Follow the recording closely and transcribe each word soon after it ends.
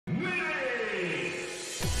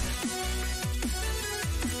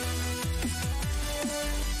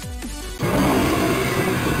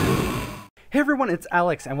Hey everyone, it's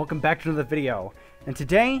Alex and welcome back to another video. And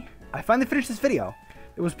today, I finally finished this video.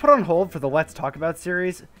 It was put on hold for the Let's Talk About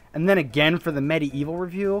series, and then again for the Medieval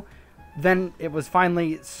review. Then it was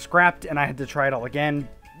finally scrapped and I had to try it all again.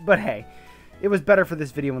 But hey, it was better for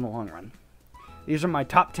this video in the long run. These are my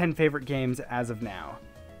top 10 favorite games as of now.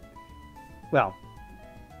 Well,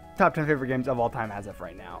 top 10 favorite games of all time as of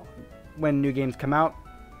right now. When new games come out,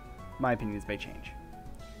 my opinions may change.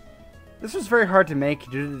 This was very hard to make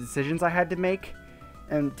due to the decisions I had to make,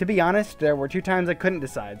 and to be honest, there were 2 times I couldn't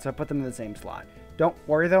decide, so I put them in the same slot. Don't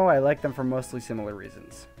worry though, I like them for mostly similar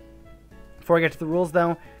reasons. Before I get to the rules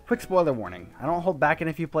though, quick spoiler warning. I don't hold back in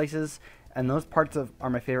a few places, and those parts are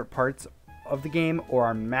my favorite parts of the game or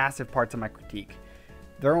are massive parts of my critique.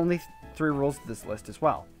 There are only 3 rules to this list as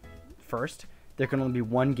well. First, there can only be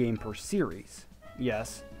 1 game per series.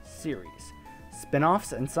 Yes, series.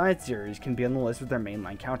 Spin-offs and side series can be on the list with their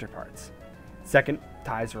mainline counterparts. Second,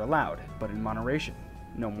 ties are allowed, but in moderation,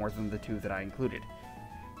 no more than the 2 that I included.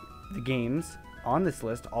 The games on this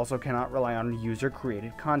list also cannot rely on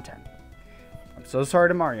user-created content. I'm so sorry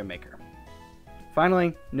to Mario Maker.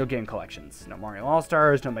 Finally, no game collections. No Mario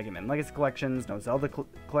All-Stars, no Mega Man Legacy Collections, no Zelda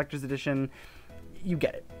Collector's Edition. You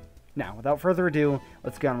get it. Now, without further ado,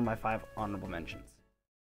 let's get on to my 5 honorable mentions.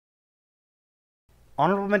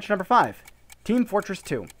 Honorable mention number 5. Team Fortress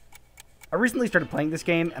 2. I recently started playing this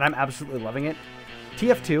game, and I'm absolutely loving it.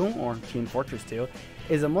 TF2, or Team Fortress 2,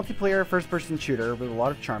 is a multiplayer first-person shooter with a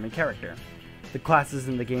lot of charm and character. The classes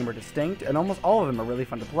in the game are distinct, and almost all of them are really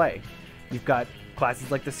fun to play. You've got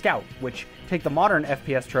classes like the Scout, which take the modern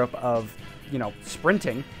FPS trope of,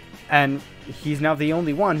 sprinting, and he's now the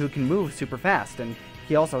only one who can move super fast, and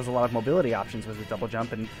he also has a lot of mobility options with his double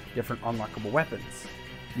jump and different unlockable weapons.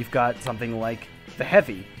 You've got something like the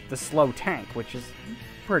Heavy, the slow tank, which is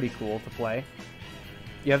pretty cool to play.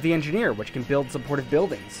 You have the Engineer, which can build supportive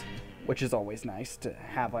buildings, which is always nice to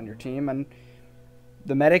have on your team, and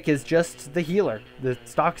the Medic is just the healer, the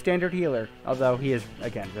stock standard healer, although he is,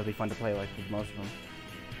 again, really fun to play like with most of them.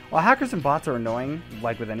 While hackers and bots are annoying,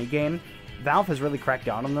 like with any game, Valve has really cracked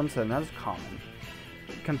down on them, so they're not as common,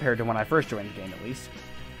 compared to when I first joined the game at least.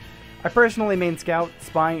 I personally main Scout,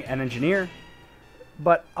 Spy, and Engineer,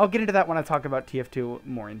 but I'll get into that when I talk about TF2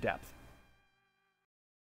 more in depth.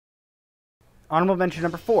 Honorable mention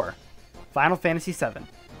number 4, Final Fantasy VII.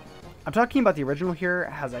 I'm talking about the original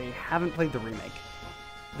here, as I haven't played the remake.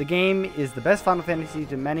 The game is the best Final Fantasy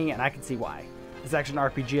to many, and I can see why. This action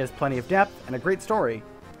RPG has plenty of depth and a great story.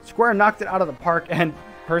 Square knocked it out of the park, and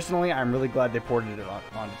personally, I'm really glad they ported it onto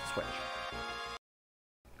the Switch.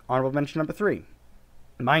 Honorable mention number 3,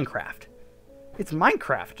 Minecraft. It's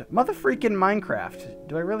Minecraft! Mother-freaking Minecraft!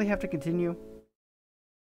 Do I really have to continue?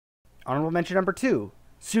 Honorable mention number 2,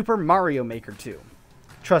 Super Mario Maker 2.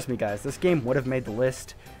 Trust me guys, this game would have made the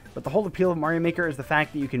list, but the whole appeal of Mario Maker is the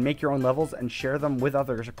fact that you can make your own levels and share them with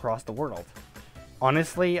others across the world.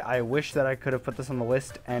 Honestly, I wish that I could have put this on the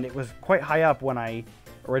list, and it was quite high up when I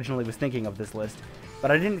originally was thinking of this list, but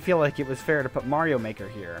I didn't feel like it was fair to put Mario Maker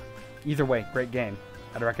here. Either way, great game.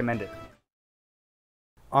 I'd recommend it.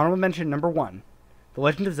 Honorable mention number 1, The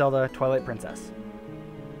Legend of Zelda Twilight Princess.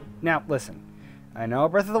 Now, listen, I know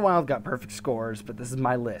Breath of the Wild got perfect scores, but this is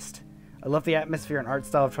my list. I love the atmosphere and art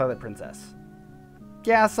style of Twilight Princess.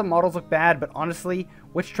 Yeah, some models look bad, but honestly,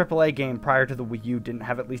 which AAA game prior to the Wii U didn't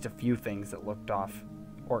have at least a few things that looked off,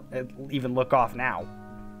 or even look off now?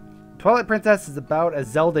 Twilight Princess is about as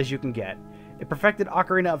Zelda as you can get. It perfected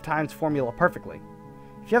Ocarina of Time's formula perfectly.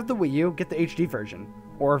 If you have the Wii U, get the HD version,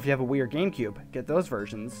 or if you have a Wii or GameCube, get those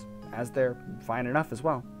versions, as they're fine enough as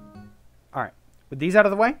well. Alright, with these out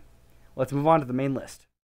of the way, let's move on to the main list.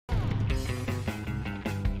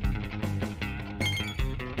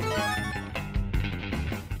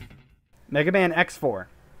 Mega Man X4.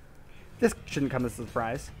 This shouldn't come as a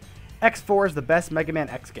surprise. X4 is the best Mega Man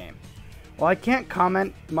X game. While I can't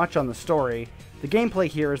comment much on the story, the gameplay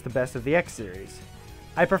here is the best of the X series.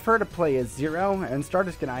 I prefer to play as Zero, and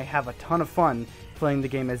Stardust and I have a ton of fun playing the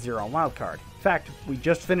game as Zero on Wildcard. In fact, we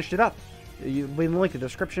just finished it up. You'll leave the link in the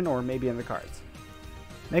description or maybe in the cards.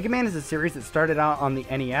 Mega Man is a series that started out on the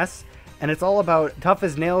NES, and it's all about tough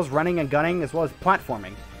as nails running and gunning as well as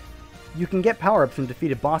platforming. You can get power-ups from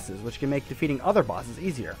defeated bosses, which can make defeating other bosses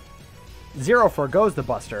easier. Zero forgoes the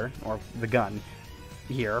Buster, or the gun,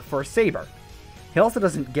 here for Saber. He also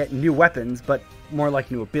doesn't get new weapons, but more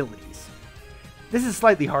like new abilities. This is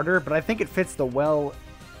slightly harder, but I think it fits the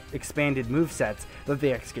well-expanded movesets that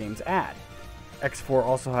the X games add. X4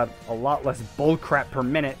 also had a lot less bullcrap per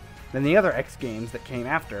minute than the other X games that came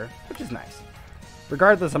after, which is nice.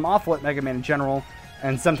 Regardless, I'm awful at Mega Man in general,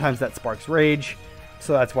 and sometimes that sparks rage,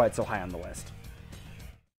 so that's why it's so high on the list.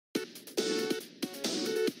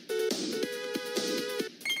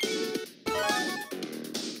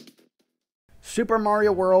 Super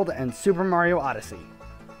Mario World and Super Mario Odyssey.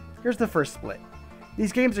 Here's the first split.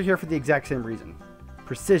 These games are here for the exact same reason: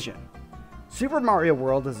 precision. Super Mario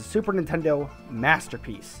World is a Super Nintendo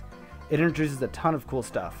masterpiece. It introduces a ton of cool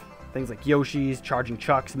stuff. Things like Yoshis, Charging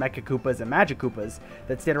Chucks, Mecha Koopas, and Magic Koopas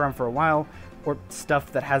that stayed around for a while, or stuff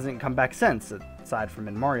that hasn't come back since, aside from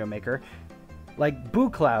in Mario Maker, like Boo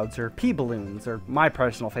Clouds or Pea Balloons, or my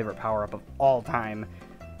personal favorite power-up of all time,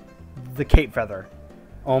 the Cape Feather.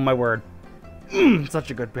 Oh my word.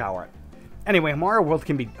 Such a good power-up. Anyway, Mario World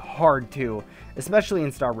can be hard too, especially in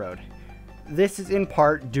Star Road. This is in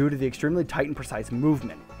part due to the extremely tight and precise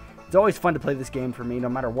movement. It's always fun to play this game for me no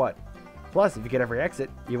matter what. Plus, if you get every exit,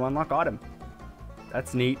 you unlock Autumn.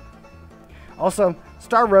 That's neat. Also,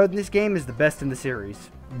 Star Road in this game is the best in the series.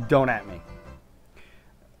 Don't at me.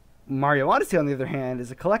 Mario Odyssey, on the other hand, is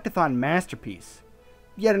a collectathon masterpiece.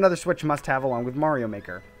 Yet another Switch must-have along with Mario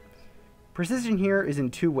Maker. Precision here is in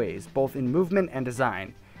two ways, both in movement and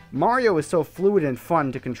design. Mario is so fluid and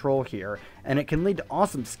fun to control here, and it can lead to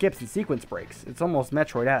awesome skips and sequence breaks. It's almost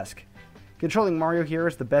Metroid-esque. Controlling Mario here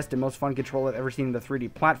is the best and most fun control I've ever seen in a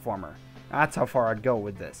 3D platformer. That's how far I'd go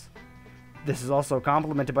with this. This is also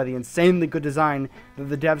complemented by the insanely good design that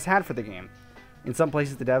the devs had for the game. In some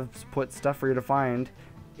places, the devs put stuff for you to find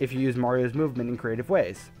if you use Mario's movement in creative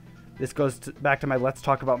ways. This goes back to my Let's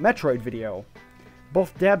Talk About Metroid video.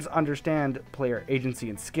 Both devs understand player agency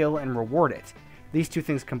and skill and reward it. These two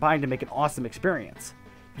things combine to make an awesome experience.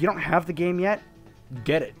 If you don't have the game yet,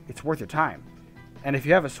 get it. It's worth your time. And if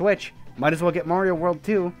you have a Switch, might as well get Mario World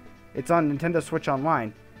 2. It's on Nintendo Switch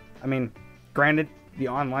Online. I mean, granted, the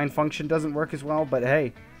online function doesn't work as well, but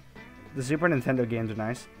hey, the Super Nintendo games are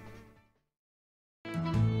nice.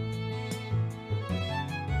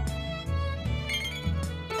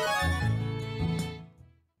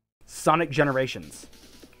 Sonic Generations.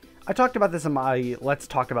 I talked about this in my Let's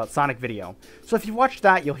Talk About Sonic video, so if you watched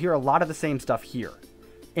that, you'll hear a lot of the same stuff here.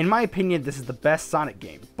 In my opinion, this is the best Sonic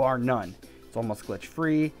game, bar none. It's almost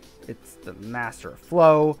glitch-free, it's the master of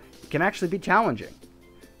flow, it can actually be challenging.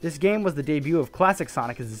 This game was the debut of classic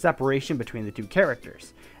Sonic as a separation between the two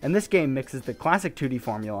characters, and this game mixes the classic 2D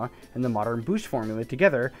formula and the modern boost formula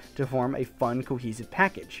together to form a fun, cohesive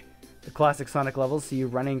package. The classic Sonic levels see you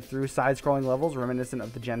running through side-scrolling levels reminiscent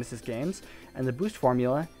of the Genesis games, and the boost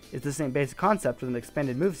formula is the same basic concept with an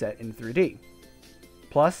expanded moveset in 3D.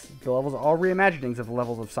 Plus, the levels are all reimaginings of the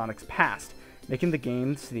levels of Sonic's past, making the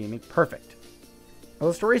game's theming perfect. While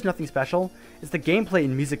the story is nothing special, it's the gameplay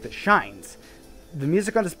and music that shines. The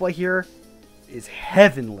music on display here is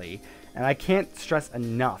heavenly, and I can't stress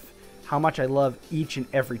enough how much I love each and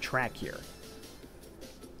every track here.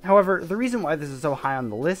 However, the reason why this is so high on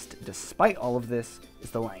the list, despite all of this, is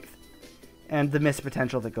the length, and the missed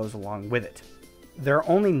potential that goes along with it. There are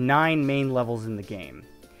only 9 main levels in the game.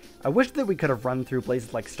 I wish that we could have run through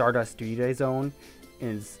places like Stardust DJ Zone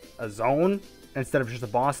as a zone instead of just a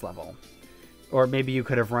boss level. Or maybe you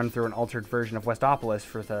could have run through an altered version of Westopolis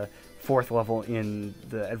for the 4th level in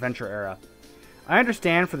the Adventure era. I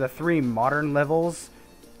understand for the 3 modern levels,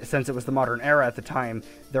 since it was the modern era at the time,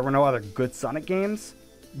 there were no other good Sonic games.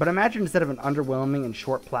 But imagine instead of an underwhelming and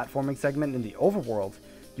short platforming segment in the overworld,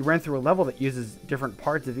 you ran through a level that uses different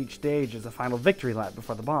parts of each stage as a final victory lap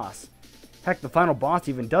before the boss. Heck, the final boss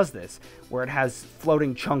even does this, where it has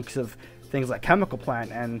floating chunks of things like Chemical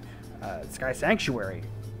Plant and Sky Sanctuary.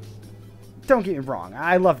 Don't get me wrong,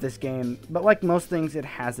 I love this game, but like most things, it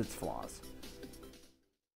has its flaws.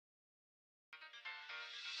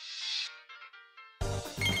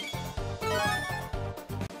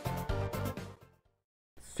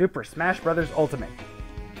 Super Smash Bros. Ultimate.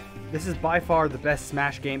 This is by far the best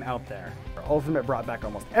Smash game out there. Ultimate brought back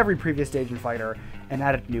almost every previous stage and fighter and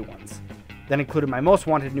added new ones. That included my most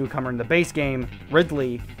wanted newcomer in the base game,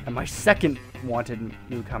 Ridley, and my second wanted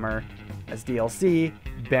newcomer as DLC,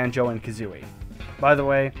 Banjo and Kazooie. By the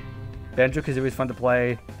way, Banjo-Kazooie is fun to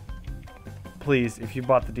play. Please, if you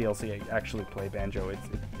bought the DLC, actually play Banjo.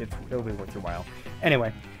 It'll be worth your while.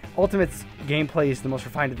 Anyway, Ultimate's gameplay is the most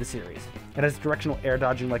refined of the series. It has directional air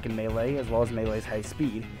dodging like in Melee, as well as Melee's high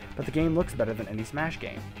speed, but the game looks better than any Smash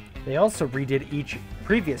game. They also redid each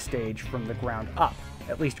previous stage from the ground up,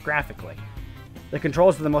 at least graphically. The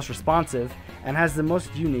controls are the most responsive, and has the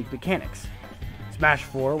most unique mechanics. Smash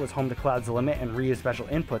 4 was home to Cloud's Limit and Ryu's special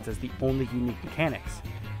inputs as the only unique mechanics,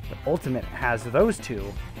 but Ultimate has those two,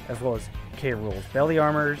 as well as K. Rool's belly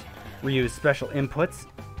armors, Ryu's special inputs,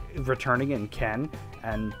 returning in Ken,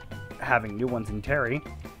 and having new ones in Terry,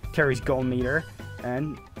 Terry's Gold Meter,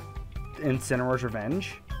 and Incineroar's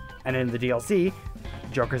Revenge, and in the DLC,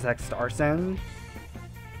 Joker's X to Arsene,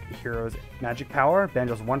 Hero's Magic Power,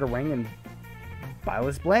 Banjo's Wonder Wing, and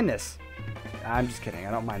Byleth's Blandness. I'm just kidding,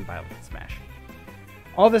 I don't mind Violet and Smash.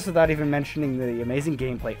 All this without even mentioning the amazing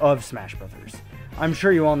gameplay of Smash Brothers. I'm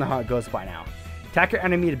sure you all know how it goes by now. Attack your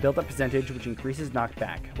enemy to build up percentage, which increases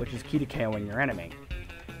knockback, which is key to KOing your enemy.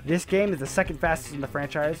 This game is the second fastest in the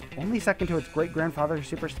franchise, only second to its great-grandfather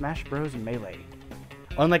Super Smash Bros. Melee.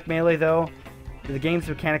 Unlike Melee though, the game's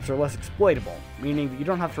mechanics are less exploitable, meaning that you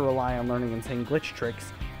don't have to rely on learning insane glitch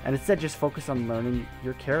tricks, and instead just focus on learning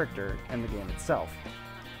your character and the game itself.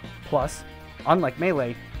 Plus, unlike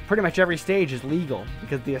Melee, pretty much every stage is legal,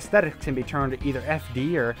 because the aesthetics can be turned to either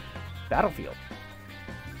FD or Battlefield.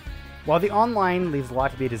 While the online leaves a lot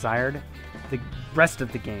to be desired, the rest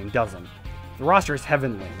of the game doesn't. The roster is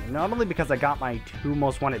heavenly, not only because I got my 2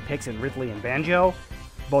 most wanted picks in Ridley and Banjo,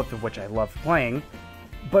 both of which I love playing,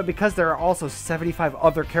 but because there are also 75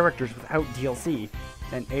 other characters without DLC,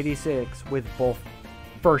 and 86 with both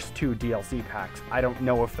first 2 DLC packs. I don't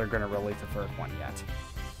know if they're going to release a third one yet.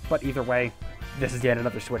 But either way, this is yet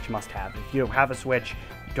another Switch must-have. If you have a Switch,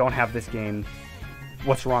 don't have this game,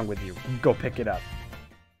 what's wrong with you? Go pick it up.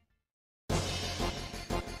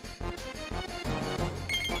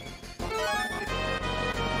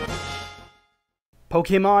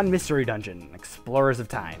 Pokemon Mystery Dungeon: Explorers of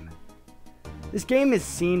Time. This game is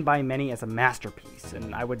seen by many as a masterpiece,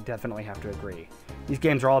 and I would definitely have to agree. These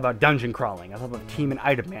games are all about dungeon crawling, all about team and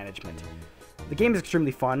item management. The game is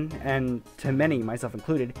extremely fun, and to many, myself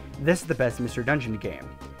included, this is the best Mystery Dungeon game.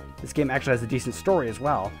 This game actually has a decent story as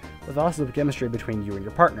well, with also the chemistry between you and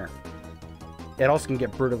your partner. It also can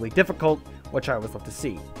get brutally difficult, which I always love to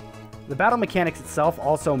see. The battle mechanics itself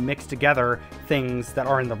also mix together things that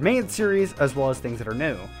are in the main series as well as things that are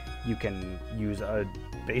new. You can use a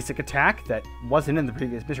basic attack that wasn't in the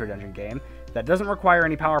previous Mystery Dungeon game, that doesn't require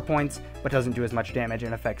any power points, but doesn't do as much damage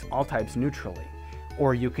and affects all types neutrally.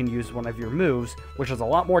 Or you can use one of your moves, which does a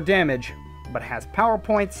lot more damage, but has power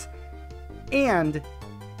points, and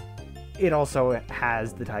it also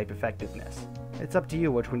has the type effectiveness. It's up to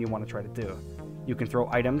you which one you want to try to do. You can throw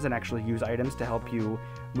items and actually use items to help you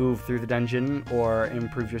move through the dungeon or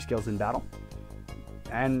improve your skills in battle.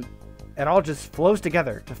 And it all just flows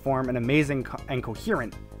together to form an amazing and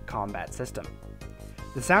coherent combat system.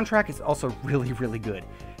 The soundtrack is also really, really good.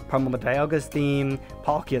 Pummel Dialga's theme,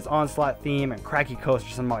 Palkia's Onslaught theme, and Cracky Coast are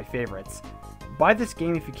some of my favorites. Buy this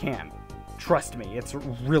game if you can. Trust me, it's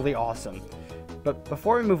really awesome. But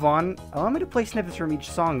before we move on, allow me to play snippets from each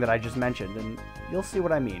song that I just mentioned, and you'll see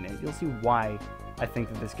what I mean, and you'll see why I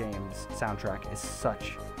think that this game's soundtrack is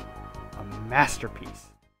such a masterpiece.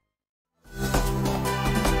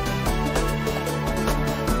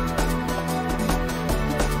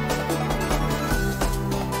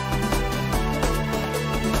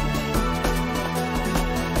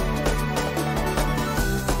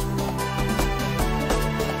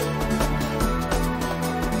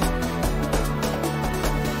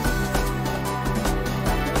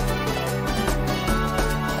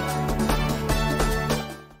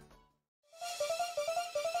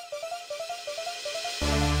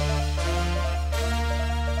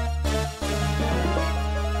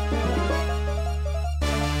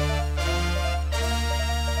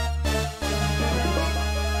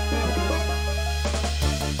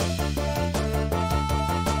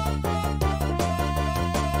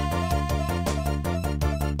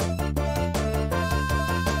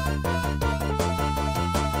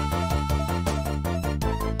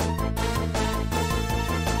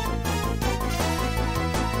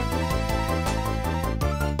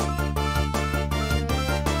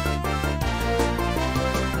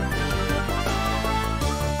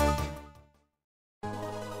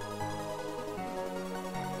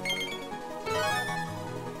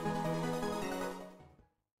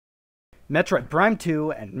 Metroid Prime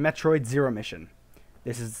 2 and Metroid Zero Mission.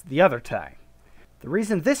 This is the other tie. The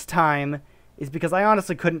reason this time is because I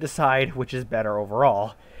honestly couldn't decide which is better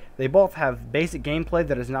overall. They both have basic gameplay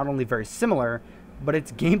that is not only very similar, but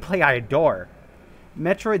it's gameplay I adore.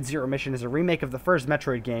 Metroid Zero Mission is a remake of the first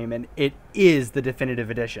Metroid game, and it is the definitive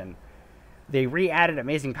edition. They re-added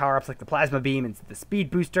amazing power-ups like the Plasma Beam and the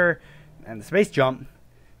Speed Booster, and the Space Jump.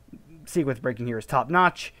 Sequence breaking here is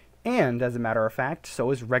top-notch, and, as a matter of fact,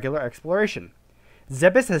 so is regular exploration.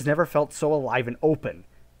 Zebes has never felt so alive and open.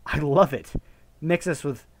 I love it. Mix this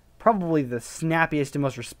with probably the snappiest and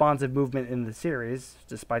most responsive movement in the series,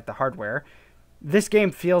 despite the hardware. This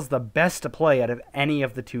game feels the best to play out of any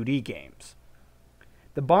of the 2D games.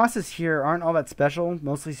 The bosses here aren't all that special,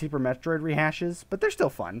 mostly Super Metroid rehashes, but they're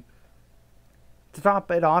still fun. To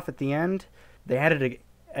top it off at the end, they added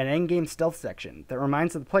an endgame stealth section that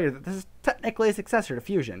reminds the player that this is technically a successor to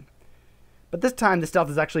Fusion. But this time the stealth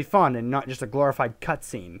is actually fun and not just a glorified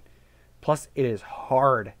cutscene. Plus, it is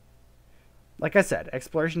hard. Like I said,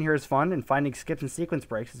 exploration here is fun, and finding skips and sequence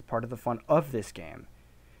breaks is part of the fun of this game.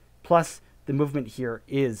 Plus, the movement here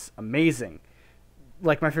is amazing.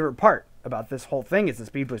 Like, my favorite part about this whole thing is the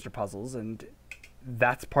speed booster puzzles, and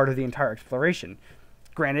that's part of the entire exploration.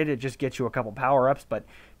 Granted, it just gets you a couple power-ups, but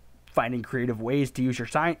finding creative ways to use your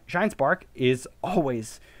Shine Spark is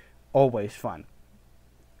always fun.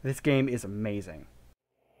 This game is amazing.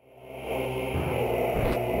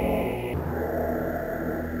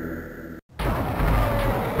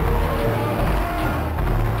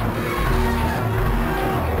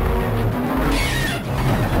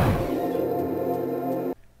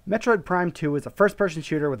 Metroid Prime 2 is a first-person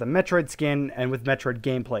shooter with a Metroid skin and with Metroid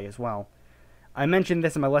gameplay as well. I mentioned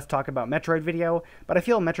this in my Let's Talk About Metroid video, but I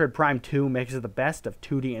feel Metroid Prime 2 makes it the best of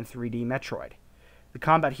 2D and 3D Metroid. The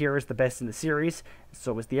combat here is the best in the series,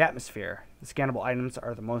 so is the atmosphere. The scannable items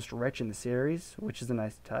are the most rich in the series, which is a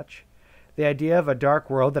nice touch. The idea of a dark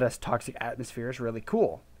world that has toxic atmosphere is really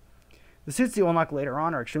cool. The suits you unlock later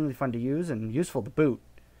on are extremely fun to use and useful to boot.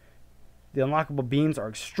 The unlockable beams are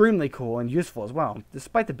extremely cool and useful as well,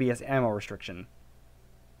 despite the BS ammo restriction.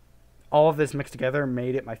 All of this mixed together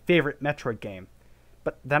made it my favorite Metroid game.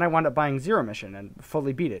 But then I wound up buying Zero Mission and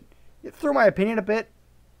fully beat it. It threw my opinion a bit.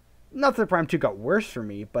 Not that Prime 2 got worse for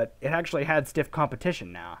me, but it actually had stiff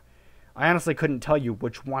competition now. I honestly couldn't tell you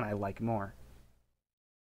which one I like more.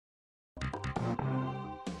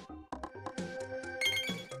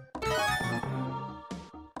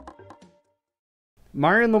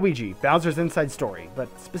 Mario & Luigi, Bowser's Inside Story, but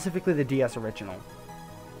specifically the DS original.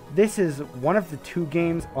 This is one of the 2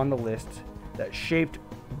 games on the list that shaped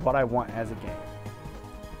what I want as a game.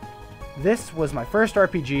 This was my first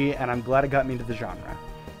RPG, and I'm glad it got me into the genre.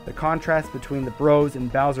 The contrast between the Bros and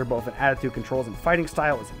Bowser, both in attitude, controls, and fighting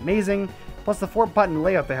style, is amazing, plus the 4-button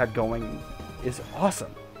layout they had going is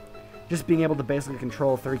awesome. Just being able to basically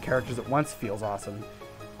control 3 characters at once feels awesome.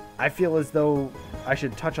 I feel as though I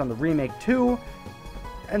should touch on the remake too,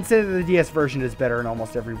 and say that the DS version is better in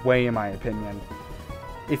almost every way, in my opinion.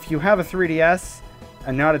 If you have a 3DS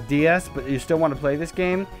and not a DS, but you still want to play this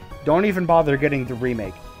game, don't even bother getting the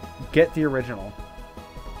remake. Get the original.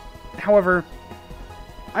 However,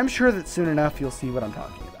 I'm sure that soon enough you'll see what I'm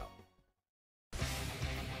talking about.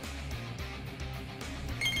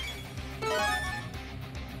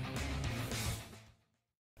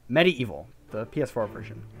 Medieval, the PS4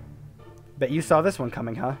 version. Bet you saw this one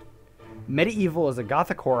coming, huh? Medieval is a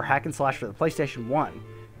gothic horror hack and slash for the PlayStation 1,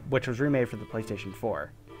 which was remade for the PlayStation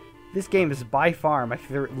 4. This game is by far my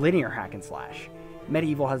favorite linear hack and slash.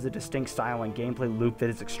 Medieval has a distinct style and gameplay loop that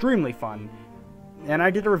is extremely fun, and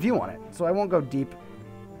I did a review on it, so I won't go deep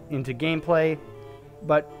into gameplay,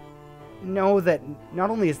 but know that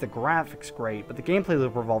not only is the graphics great, but the gameplay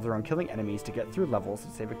loop revolves around killing enemies to get through levels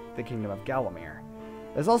to save the kingdom of Gallowmere.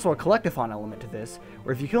 There's also a collectathon element to this,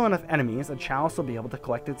 where if you kill enough enemies, a chalice will be able to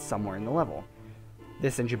collect it somewhere in the level.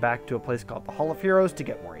 This sends you back to a place called the Hall of Heroes to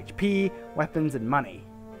get more HP, weapons, and money.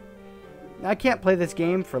 I can't play this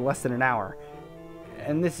game for less than an hour,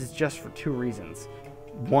 and this is just for 2 reasons.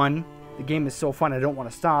 1, the game is so fun I don't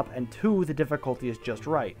want to stop, and 2, the difficulty is just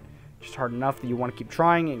right. Just hard enough that you want to keep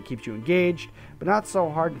trying and it keeps you engaged, but not so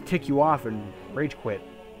hard to tick you off and rage quit.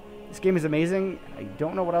 This game is amazing. I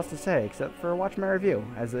don't know what else to say except for watch my review,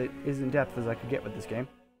 as it is in depth as I could get with this game.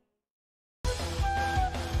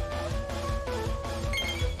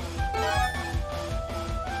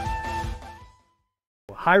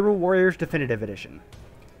 Hyrule Warriors Definitive Edition.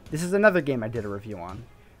 This is another game I did a review on.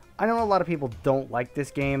 I know a lot of people don't like this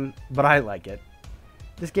game, but I like it.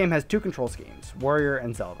 This game has 2 control schemes, Warrior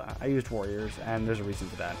and Zelda. I used Warriors, and there's a reason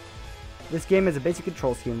for that. This game is a basic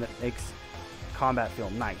control scheme that makes combat feel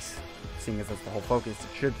nice, seeing as that's the whole focus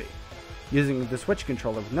it should be. Using the Switch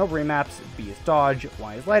controller with no remaps, B is dodge,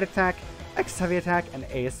 Y is light attack, X is heavy attack, and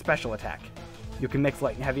A is special attack. You can mix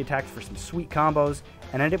light and heavy attacks for some sweet combos,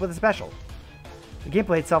 and end it with a special. The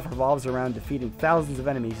gameplay itself revolves around defeating thousands of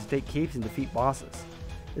enemies to take keeps and defeat bosses.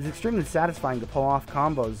 It's extremely satisfying to pull off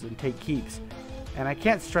combos and take keeps, and I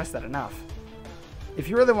can't stress that enough. If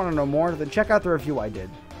you really want to know more, then check out the review I did.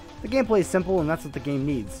 The gameplay is simple, and that's what the game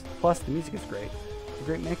needs. Plus, the music is great. It's a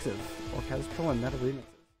great mix of orchestral and metal remixes.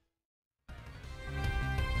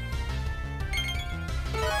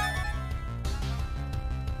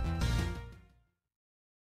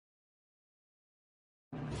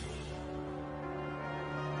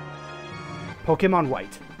 Pokemon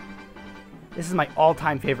White. This is my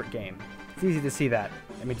all-time favorite game. It's easy to see that.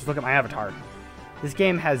 I mean, just look at my avatar. This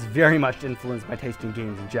game has very much influenced my taste in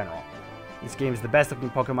games in general. This game is the best looking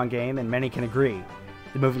Pokemon game, and many can agree.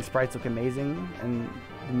 The moving sprites look amazing, and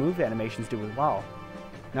the move animations do as well.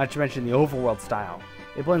 Not to mention the overworld style.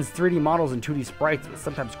 It blends 3D models and 2D sprites with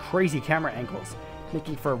sometimes crazy camera angles,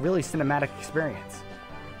 making for a really cinematic experience.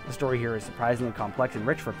 The story here is surprisingly complex and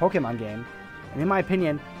rich for a Pokemon game, and in my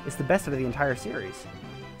opinion, it's the best of the entire series.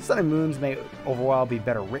 Sun and Moons may overall be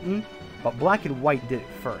better written, but Black and White did it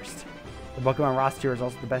first. The Pokemon roster is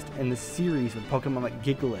also the best in the series with Pokemon like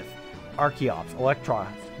Gigalith, Archeops, Electros,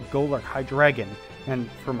 Golurk, Hydreigon, and,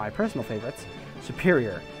 for my personal favorites,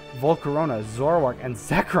 Superior, Volcarona, Zoroark, and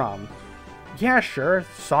Zekrom. Yeah, sure,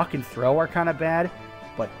 Sock and Throw are kinda bad,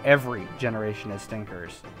 but every generation has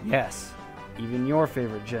stinkers. Yes, even your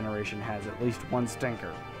favorite generation has at least one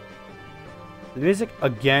stinker. The music,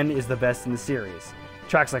 again, is the best in the series.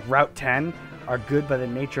 Tracks like Route 10 are good by the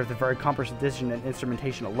nature of the very composition and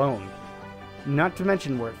instrumentation alone, not to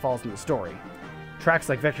mention where it falls in the story. Tracks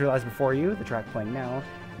like Victory Lies Before You, the track playing now,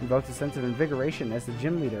 invokes a sense of invigoration as the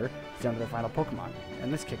gym leader is down to their final Pokemon,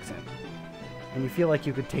 and this kicks in. And you feel like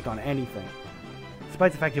you could take on anything.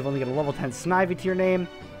 Despite the fact you've only got a level 10 Snivy to your name,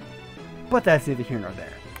 but that's neither here nor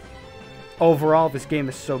there. Overall, this game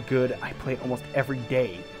is so good, I play it almost every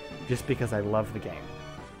day, just because I love the game.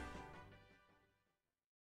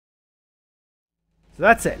 So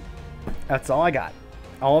that's it. That's all I got.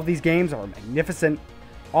 All of these games are magnificent,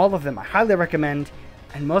 all of them I highly recommend,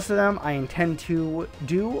 and most of them I intend to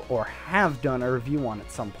do or have done a review on at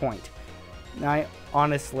some point. Now, I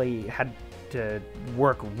honestly had to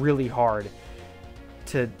work really hard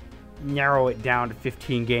to narrow it down to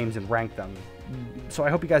 15 games and rank them, so I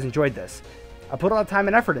hope you guys enjoyed this. I put a lot of time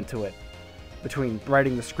and effort into it, between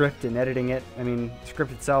writing the script and editing it. I mean, the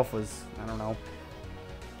script itself was, I don't know,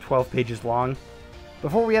 12 pages long.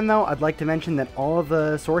 Before we end though, I'd like to mention that all of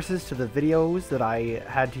the sources to the videos that I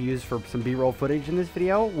had to use for some B-roll footage in this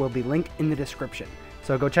video will be linked in the description,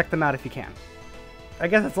 so go check them out if you can. I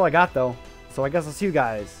guess that's all I got though, so I guess I'll see you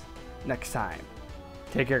guys next time.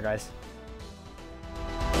 Take care, guys.